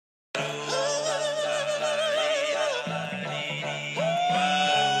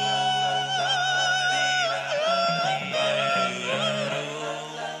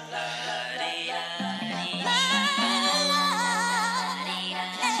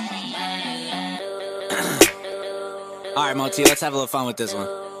Alright, Moti, let's have a little fun with this one.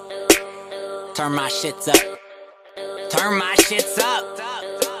 Turn my shits up. Turn my shits up.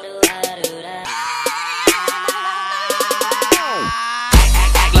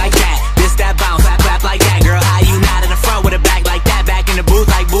 Act like that. This that bounce. Clap like that. Girl, how you not in the front with a back like that? Back in the booth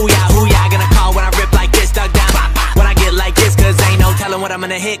like booyah, hooyah. Gonna call when I rip like this. Duck down. When I get like this, cause ain't no telling what I'm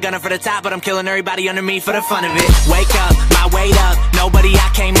gonna hit. Gunning for the top, but I'm killing everybody under me for the fun of it. Wake up, my weight up. Nobody I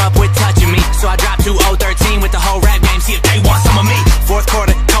came up with touching me. So I dropped 2013 with the whole rap game. See if they want some of me. Fourth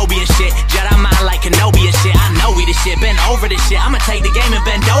quarter, Kobe and shit. Jedi mind like Kenobi and shit. I know we the shit, been over this shit. I'ma take the game and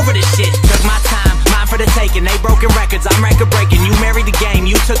bend over this shit. Took my time, mine for the taking. They broken records, I'm record breaking. You married the game,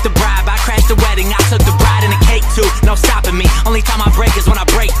 you took the bribe. I crashed the wedding, I took the bride and the cake too. No stopping me, only time I break is when I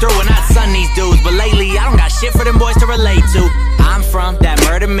break through. And I son these dudes, but lately I don't got shit for them boys to relate to. I'm from that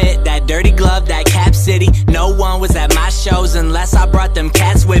murder mitt, that dirty glove, that Cap City. No one was at my shows unless I brought them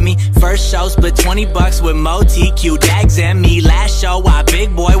cats with me. First show split 20 bucks with Moti, Q, Dags, and me. Last show I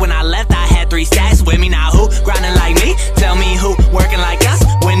big boy, when I left I had 3 stacks with me. Now who grinding like me? Tell me who working like us.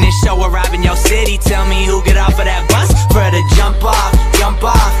 When this show arrive in your city, tell me who get off of that bus for the jump off, jump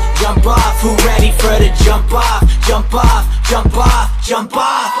off, jump off. Who ready for the jump off, jump off, jump off, jump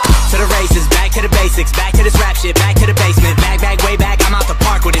off? To the races, back to the basics, back to this rap shit, back to the basement, back, way back, I'm out the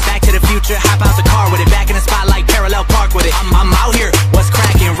park with it. Back to the future, hop out the car with it. Back in the spot like parallel park with it. I'm out here, what's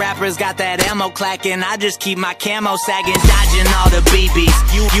cracking? Rappers got that ammo clacking. I just keep my camo sagging, dodging all the BBs.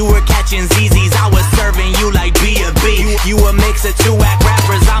 You were catching ZZs, I was serving you like B.A.B. You a mix of 2 WAK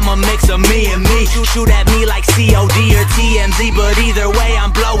rappers, I'm a mix of me and me. Shoot at me like COD or TMZ, but either way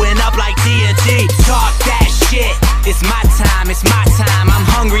I'm blowing up like TNT. Talk that shit, it's my time, it's my time. I'm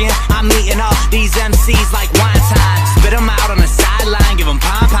hungry and I'm eating all these MCs like wine time. Spit them out on the sideline, give them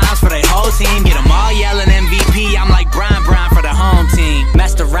pom-poms for their whole team. Get them all yelling MVP, I'm like Brian for the home team.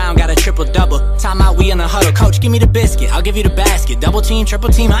 Messed around, got a triple-double. Time out, we in the huddle. Coach, give me the biscuit, I'll give you the basket. Double team, triple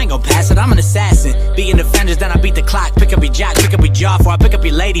team, I ain't gon' pass it, I'm an assassin. Beating defenders, then I beat the clock. Pick up your jock, pick up your jaw, before I pick up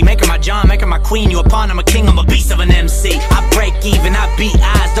your lady. Make her my John, make her my queen. You a pawn, I'm a king, I'm a beast of an MC. I break even, I beat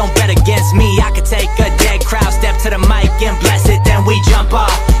odds, don't bet against me. I could take a dead crowd, step to the mic and bless it, then we jump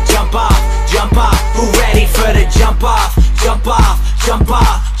off, jump off, jump off. Who ready for the jump off, jump off, jump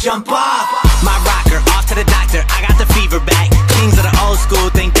off, jump off? My rocker, off to the doctor, I got the fever back. Kings of the old school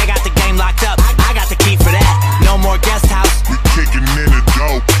think they got the game locked up, I got the key for that. No more guest house, we kicking in the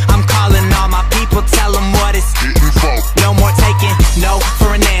dope. I'm calling all my people, tell them what it's hitting for. No more taking no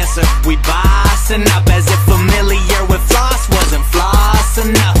for an answer. We bossing up as if familiar with floss wasn't floss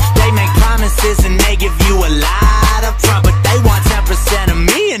enough. They make promises and they give you a lot up front, but they want 10% of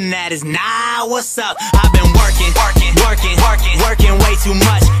me and that is not what's up. I've been working way too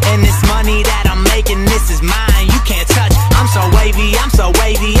much, and this money that I'm making, this is mine, you can't touch. I'm so wavy,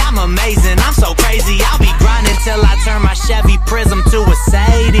 I'm amazing, I'm so crazy. I'll be grinding till I turn my Chevy Prism to a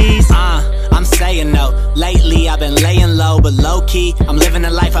Sadie's. I'm saying no, lately I've been laying low, but low-key, I'm living the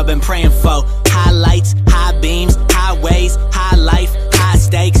life I've been praying for. Highlights, high beams, highways, high life, high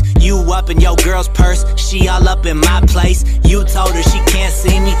stakes. You up in your girl's purse, she all up in my place. You told her she can't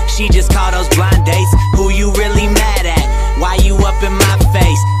see me, she just called those blind dates. Who you really mad at? Why you up in my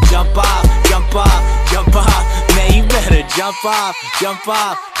face? Jump off, jump off, jump off. Man, you better jump off, jump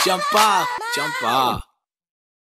off, jump off, jump off.